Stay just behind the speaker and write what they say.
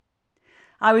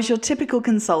I was your typical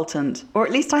consultant, or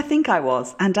at least I think I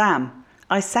was and am.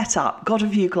 I set up, got a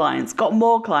few clients, got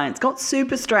more clients, got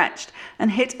super stretched,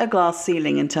 and hit a glass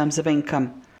ceiling in terms of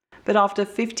income. But after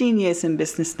 15 years in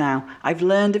business now, I've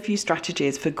learned a few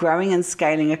strategies for growing and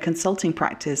scaling a consulting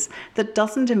practice that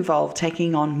doesn't involve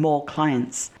taking on more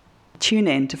clients. Tune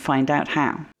in to find out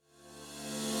how.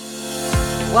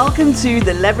 Welcome to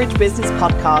the Leverage Business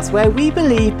Podcast, where we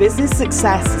believe business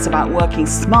success is about working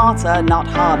smarter, not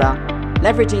harder.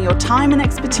 Leveraging your time and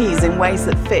expertise in ways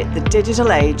that fit the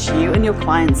digital age you and your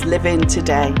clients live in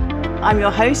today. I'm your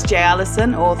host, Jay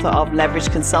Allison, author of Leverage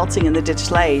Consulting in the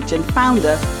Digital Age and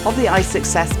founder of the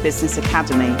iSuccess Business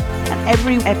Academy. And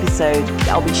every episode,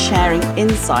 I'll be sharing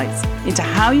insights into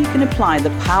how you can apply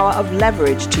the power of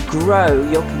leverage to grow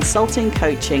your consulting,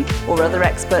 coaching, or other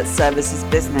expert services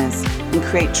business and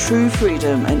create true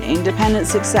freedom and independent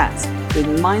success with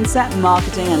mindset,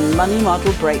 marketing, and money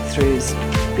model breakthroughs.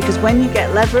 Because when you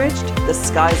get leveraged, the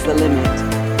sky's the limit.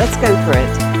 Let's go for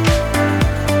it.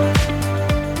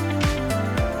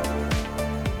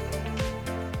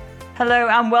 Hello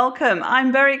and welcome.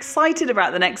 I'm very excited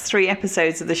about the next 3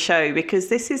 episodes of the show because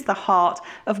this is the heart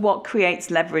of what creates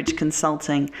leverage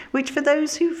consulting, which for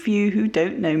those of you who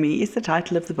don't know me is the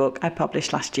title of the book I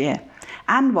published last year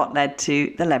and what led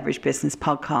to the Leverage Business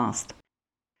Podcast.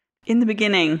 In the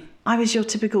beginning, I was your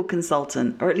typical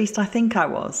consultant, or at least I think I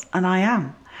was, and I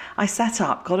am. I set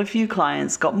up, got a few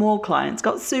clients, got more clients,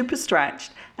 got super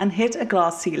stretched, and hit a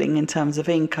glass ceiling in terms of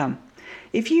income.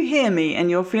 If you hear me and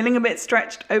you're feeling a bit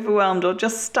stretched, overwhelmed, or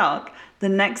just stuck, the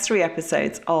next 3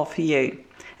 episodes are for you.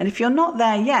 And if you're not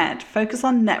there yet, focus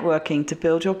on networking to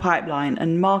build your pipeline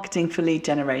and marketing for lead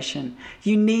generation.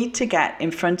 You need to get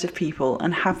in front of people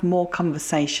and have more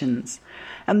conversations.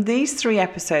 And these 3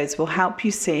 episodes will help you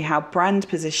see how brand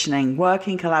positioning,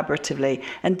 working collaboratively,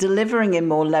 and delivering in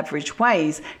more leveraged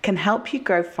ways can help you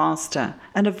grow faster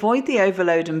and avoid the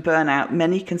overload and burnout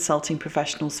many consulting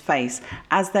professionals face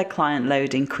as their client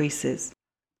load increases.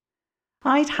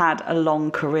 I'd had a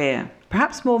long career,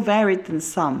 perhaps more varied than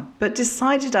some, but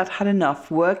decided I'd had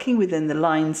enough working within the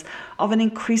lines of an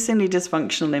increasingly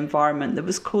dysfunctional environment that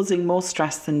was causing more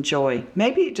stress than joy.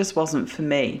 Maybe it just wasn't for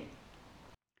me.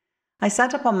 I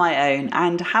set up on my own,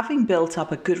 and having built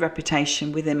up a good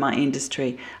reputation within my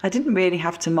industry, I didn't really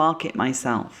have to market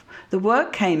myself. The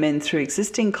work came in through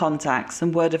existing contacts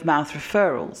and word-of-mouth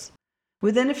referrals.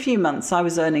 Within a few months, I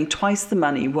was earning twice the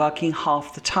money, working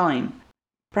half the time.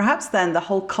 Perhaps then the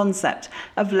whole concept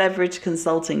of leverage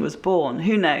consulting was born,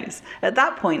 who knows? At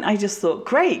that point, I just thought,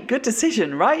 great, good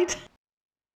decision, right?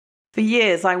 For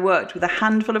years, I worked with a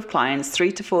handful of clients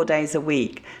 3 to 4 days a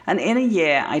week, and in a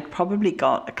year, I'd probably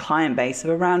got a client base of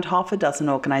around half a dozen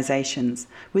organizations.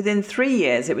 Within 3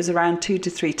 years, it was around 2 to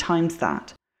 3 times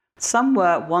that. Some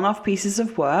were one-off pieces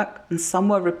of work, and some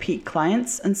were repeat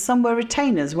clients, and some were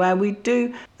retainers where we'd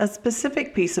do a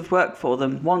specific piece of work for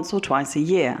them once or twice a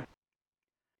year.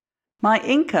 My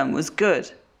income was good,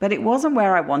 but it wasn't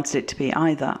where I wanted it to be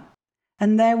either.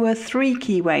 And there were 3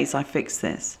 key ways I fixed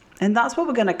this. And that's what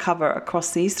we're going to cover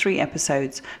across these 3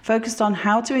 episodes, focused on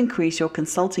how to increase your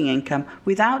consulting income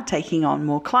without taking on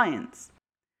more clients.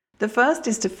 The first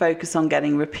is to focus on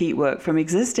getting repeat work from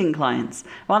existing clients,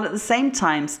 while at the same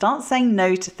time start saying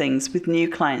no to things with new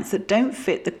clients that don't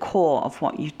fit the core of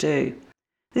what you do.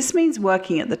 This means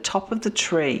working at the top of the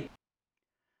tree,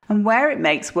 and where it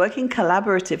makes working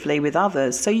collaboratively with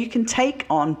others so you can take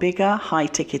on bigger,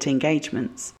 high-ticket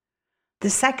engagements. The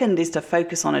second is to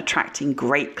focus on attracting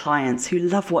great clients who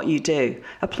love what you do,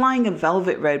 applying a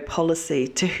velvet road policy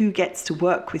to who gets to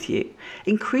work with you,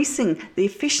 increasing the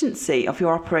efficiency of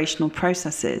your operational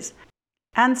processes,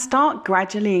 and start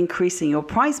gradually increasing your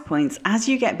price points as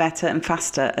you get better and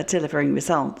faster at delivering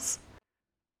results.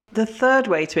 The third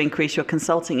way to increase your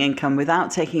consulting income without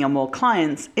taking on more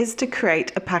clients is to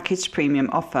create a packaged premium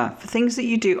offer for things that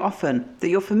you do often, that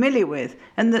you're familiar with,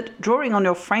 and that drawing on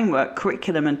your framework,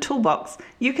 curriculum, and toolbox,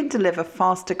 you can deliver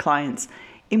fast to clients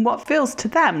in what feels to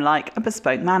them like a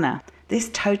bespoke manner. This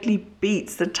totally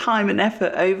beats the time and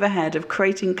effort overhead of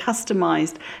creating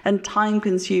customized and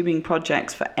time-consuming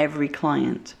projects for every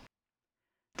client.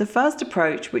 The first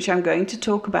approach, which I'm going to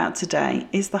talk about today,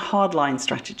 is the hardline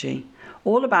strategy.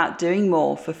 All about doing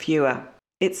more for fewer.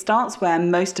 It starts where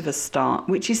most of us start,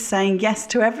 which is saying yes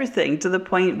to everything to the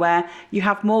point where you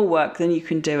have more work than you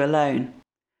can do alone.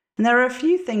 And there are a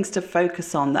few things to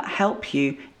focus on that help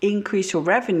you increase your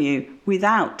revenue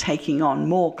without taking on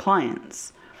more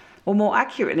clients. Or more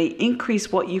accurately,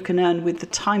 increase what you can earn with the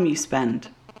time you spend.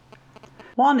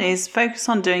 1 is focus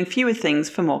on doing fewer things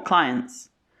for more clients.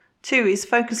 2 is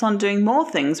focus on doing more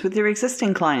things with your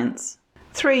existing clients.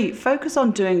 3, focus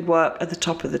on doing work at the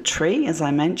top of the tree, as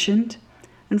I mentioned.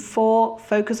 And 4,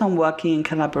 focus on working in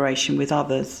collaboration with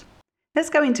others. Let's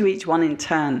go into each one in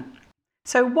turn.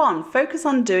 So 1, focus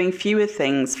on doing fewer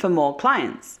things for more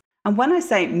clients. And when I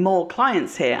say more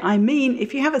clients here, I mean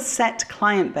if you have a set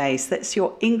client base that's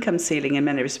your income ceiling in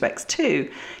many respects too,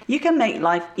 you can make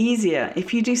life easier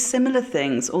if you do similar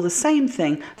things or the same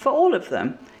thing for all of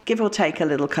them, give or take a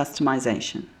little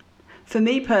customization. For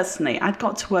me personally, I'd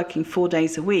got to working 4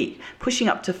 days a week, pushing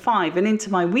up to 5 and into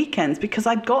my weekends because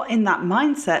I'd got in that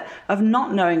mindset of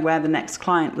not knowing where the next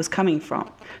client was coming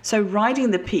from. So riding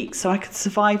the peaks so I could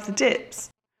survive the dips.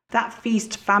 That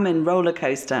feast-famine roller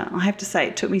coaster, I have to say,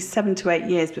 it took me 7 to 8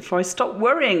 years before I stopped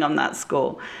worrying on that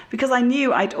score because I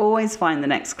knew I'd always find the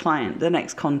next client, the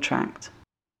next contract.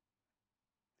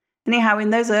 Anyhow, in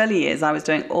those early years, I was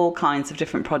doing all kinds of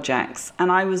different projects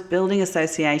and I was building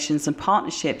associations and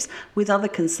partnerships with other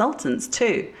consultants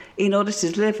too in order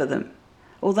to deliver them.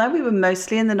 Although we were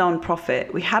mostly in the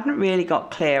non-profit, we hadn't really got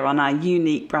clear on our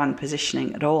unique brand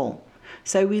positioning at all.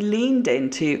 So we leaned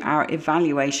into our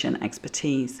evaluation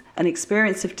expertise, an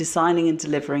experience of designing and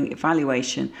delivering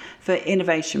evaluation for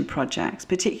innovation projects,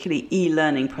 particularly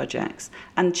e-learning projects,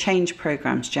 and change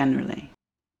programs generally.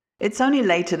 It's only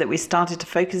later that we started to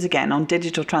focus again on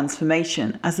digital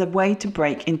transformation as a way to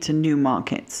break into new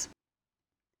markets.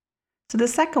 So the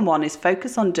second one is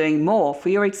focus on doing more for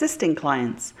your existing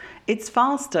clients. It's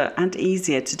faster and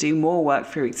easier to do more work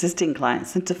for your existing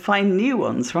clients than to find new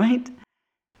ones, right?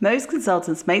 Most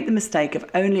consultants make the mistake of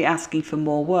only asking for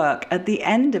more work at the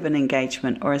end of an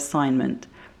engagement or assignment.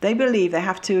 They believe they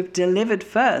have to have delivered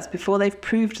first before they've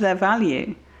proved their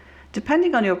value.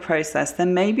 Depending on your process, there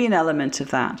may be an element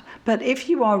of that, but if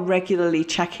you are regularly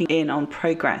checking in on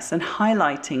progress and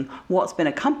highlighting what's been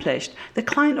accomplished, the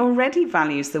client already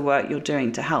values the work you're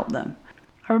doing to help them.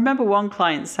 I remember one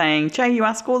client saying, "Jay, you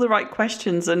ask all the right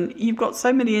questions and you've got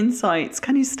so many insights.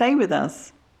 Can you stay with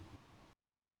us?"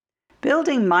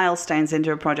 Building milestones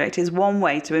into a project is one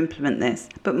way to implement this,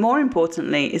 but more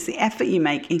importantly is the effort you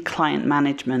make in client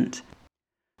management.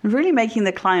 Really making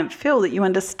the client feel that you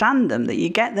understand them, that you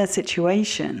get their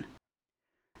situation.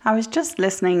 I was just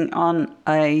listening on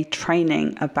a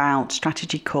training about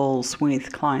strategy calls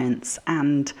with clients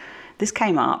and this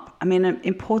came up. I mean,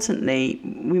 importantly,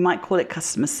 we might call it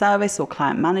customer service or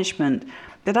client management,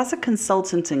 but as a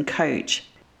consultant and coach,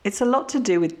 it's a lot to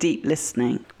do with deep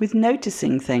listening, with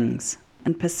noticing things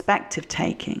and perspective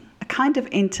taking, a kind of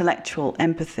intellectual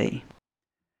empathy.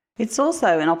 It's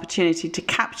also an opportunity to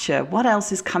capture what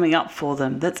else is coming up for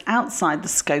them that's outside the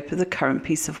scope of the current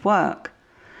piece of work.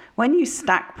 When you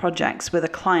stack projects with a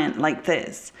client like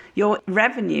this, your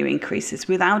revenue increases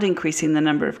without increasing the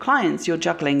number of clients you're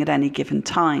juggling at any given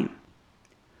time.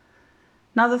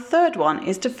 Now, the third one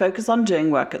is to focus on doing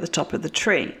work at the top of the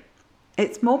tree.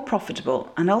 It's more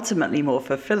profitable and ultimately more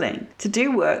fulfilling to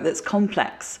do work that's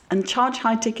complex and charge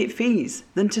high ticket fees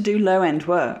than to do low-end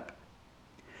work.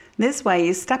 This way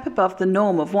you step above the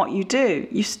norm of what you do.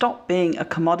 You stop being a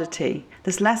commodity.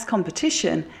 There's less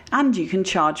competition and you can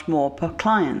charge more per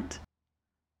client.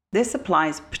 This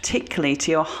applies particularly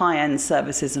to your high-end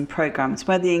services and programs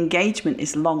where the engagement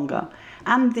is longer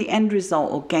and the end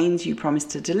result or gains you promise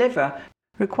to deliver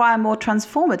require more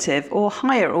transformative or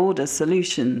higher order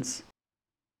solutions.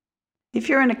 If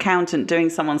you're an accountant doing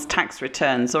someone's tax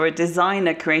returns or a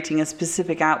designer creating a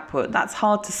specific output, that's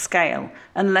hard to scale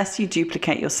unless you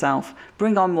duplicate yourself,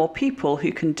 bring on more people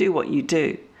who can do what you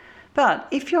do. But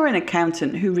if you're an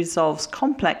accountant who resolves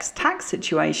complex tax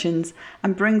situations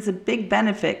and brings a big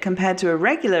benefit compared to a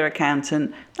regular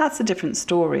accountant, that's a different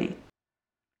story.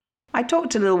 I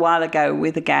talked a little while ago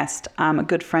with a guest, a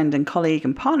good friend and colleague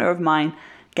and partner of mine,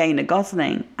 Gaynor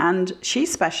Gosling, and she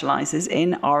specialises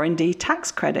in R&D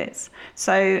tax credits.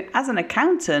 So as an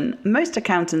accountant, most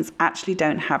accountants actually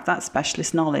don't have that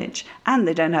specialist knowledge and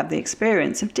they don't have the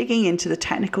experience of digging into the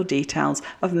technical details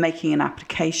of making an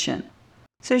application.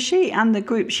 So she and the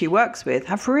group she works with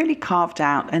have really carved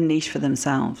out a niche for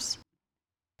themselves.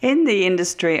 In the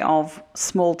industry of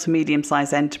small to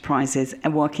medium-sized enterprises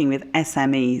and working with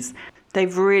SMEs,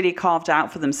 they've really carved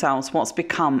out for themselves what's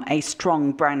become a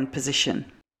strong brand position.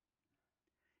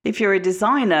 If you're a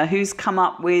designer who's come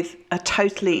up with a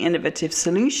totally innovative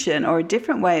solution or a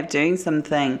different way of doing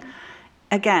something,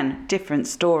 again, different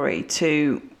story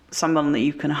to someone that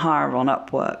you can hire on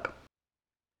Upwork.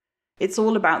 It's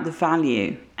all about the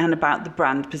value and about the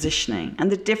brand positioning.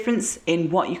 And the difference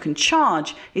in what you can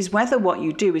charge is whether what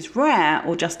you do is rare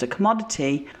or just a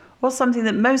commodity or something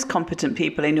that most competent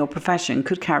people in your profession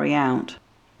could carry out.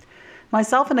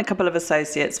 Myself and a couple of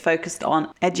associates focused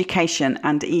on education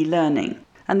and e-learning,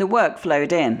 and the work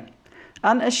flowed in.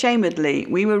 Unashamedly,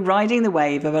 we were riding the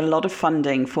wave of a lot of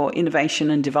funding for innovation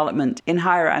and development in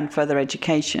higher and further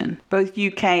education, both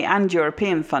UK and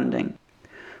European funding.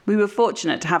 We were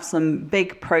fortunate to have some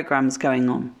big programs going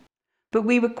on. But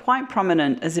we were quite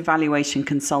prominent as evaluation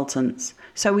consultants,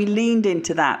 so we leaned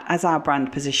into that as our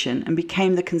brand position and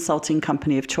became the consulting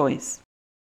company of choice.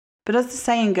 But as the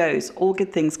saying goes, all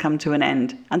good things come to an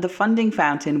end, and the funding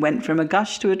fountain went from a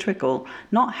gush to a trickle,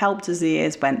 not helped as the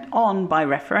years went on by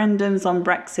referendums on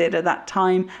Brexit at that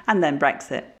time and then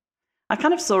Brexit. I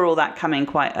kind of saw all that coming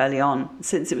quite early on,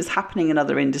 since it was happening in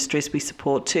other industries we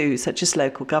support too, such as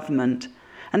local government.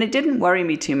 And it didn't worry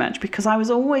me too much because I was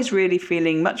always really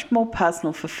feeling much more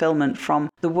personal fulfillment from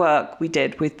the work we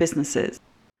did with businesses.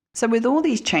 So with all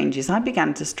these changes, I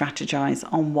began to strategize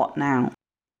on what now.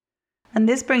 And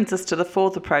this brings us to the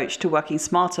fourth approach to working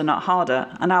smarter, not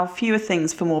harder, and our fewer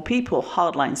things for more people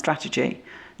hardline strategy.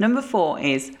 Number 4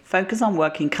 is focus on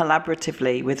working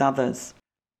collaboratively with others.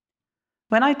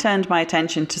 When I turned my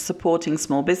attention to supporting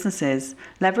small businesses,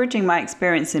 leveraging my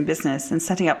experience in business and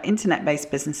setting up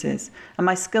internet-based businesses and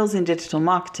my skills in digital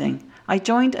marketing, I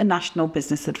joined a national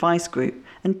business advice group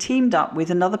and teamed up with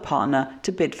another partner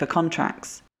to bid for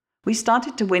contracts. We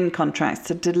started to win contracts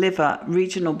to deliver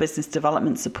regional business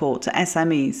development support to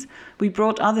SMEs. We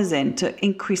brought others in to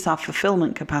increase our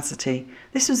fulfillment capacity.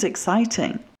 This was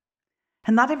exciting.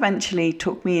 And that eventually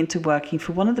took me into working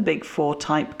for one of the big 4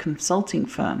 type consulting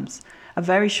firms. A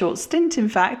very short stint, in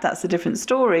fact, that's a different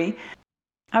story.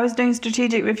 I was doing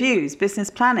strategic reviews, business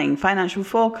planning, financial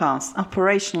forecasts,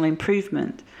 operational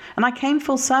improvement, and I came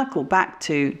full circle back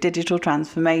to digital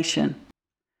transformation.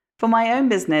 For my own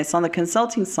business on the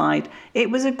consulting side, it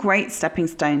was a great stepping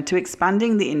stone to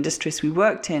expanding the industries we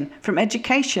worked in, from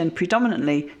education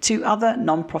predominantly to other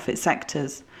non-profit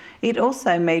sectors. It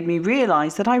also made me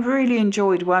realise that I really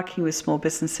enjoyed working with small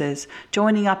businesses,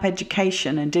 joining up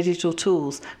education and digital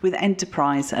tools with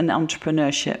enterprise and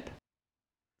entrepreneurship.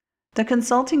 The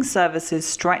consulting services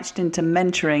stretched into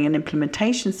mentoring and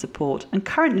implementation support, and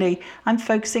currently I'm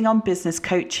focusing on business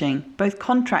coaching, both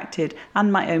contracted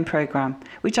and my own program,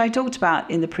 which I talked about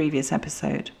in the previous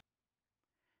episode.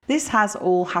 This has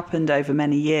all happened over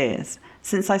many years.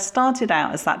 Since I started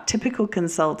out as that typical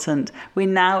consultant, we're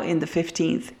now in the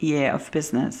 15th year of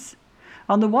business.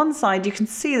 On the one side, you can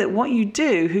see that what you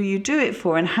do, who you do it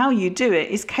for, and how you do it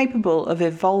is capable of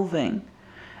evolving.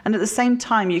 And at the same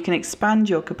time, you can expand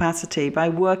your capacity by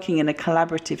working in a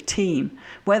collaborative team,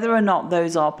 whether or not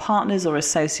those are partners or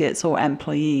associates or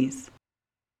employees.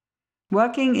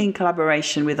 Working in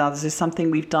collaboration with others is something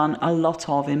we've done a lot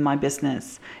of in my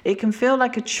business. It can feel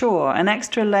like a chore, an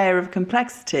extra layer of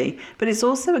complexity, but it's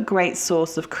also a great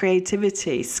source of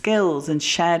creativity, skills, and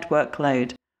shared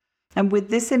workload. And with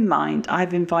this in mind,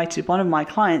 I've invited one of my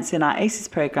clients in our ACES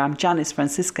program, Janice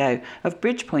Francisco of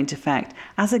Bridgepoint Effect,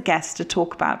 as a guest to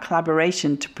talk about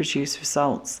collaboration to produce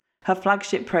results, her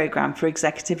flagship program for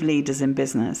executive leaders in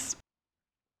business.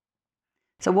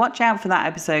 So watch out for that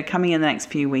episode coming in the next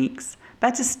few weeks.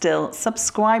 Better still,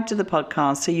 subscribe to the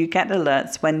podcast so you get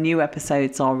alerts when new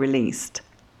episodes are released.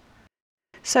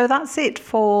 So that's it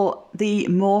for the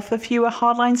More for Fewer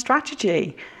hardline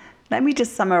strategy. Let me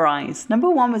just summarize. Number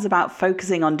 1 was about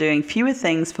focusing on doing fewer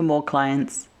things for more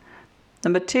clients.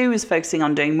 Number 2 is focusing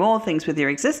on doing more things with your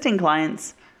existing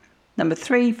clients. Number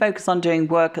 3, focus on doing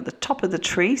work at the top of the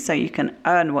tree so you can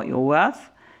earn what you're worth.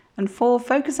 And 4,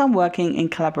 focus on working in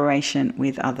collaboration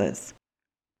with others.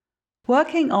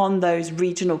 Working on those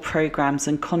regional programs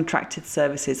and contracted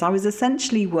services, I was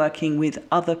essentially working with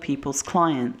other people's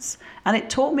clients. And it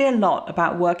taught me a lot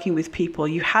about working with people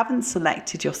you haven't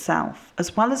selected yourself,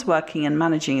 as well as working and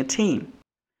managing a team.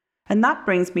 And that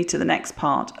brings me to the next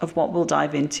part of what we'll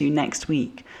dive into next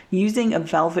week, using a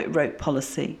velvet rope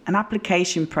policy, an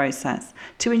application process,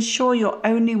 to ensure you're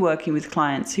only working with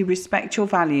clients who respect your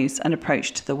values and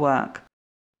approach to the work.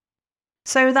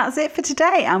 So that's it for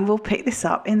today, and we'll pick this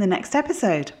up in the next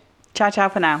episode. Ciao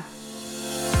for now.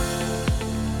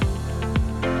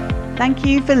 Thank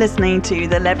you for listening to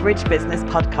the Leverage Business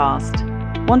Podcast.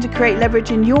 Want to create leverage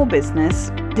in your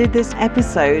business? Did this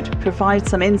episode provide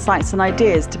some insights and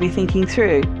ideas to be thinking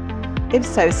through? If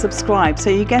so, subscribe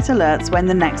so you get alerts when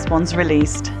the next one's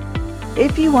released.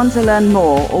 If you want to learn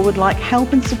more or would like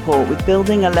help and support with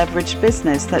building a leveraged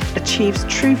business that achieves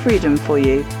true freedom for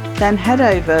you, then head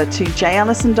over to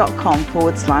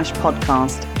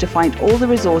jallison.com/podcast to find all the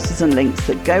resources and links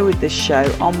that go with this show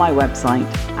on my website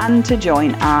and to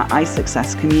join our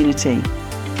iSuccess community.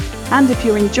 And if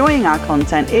you're enjoying our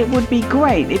content, it would be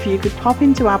great if you could pop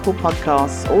into Apple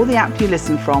Podcasts or the app you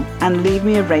listen from and leave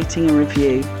me a rating and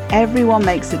review. Everyone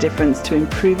makes a difference to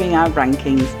improving our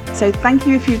rankings, So thank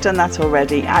you if you've done that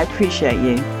already. I appreciate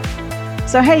you.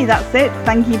 So hey, that's it.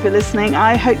 Thank you for listening.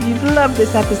 I hope you've loved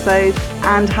this episode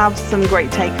and have some great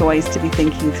takeaways to be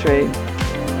thinking through.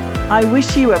 I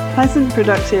wish you a pleasant,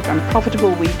 productive and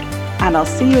profitable week, and I'll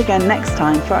see you again next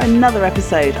time for another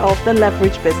episode of the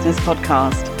Leverage Business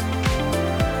Podcast.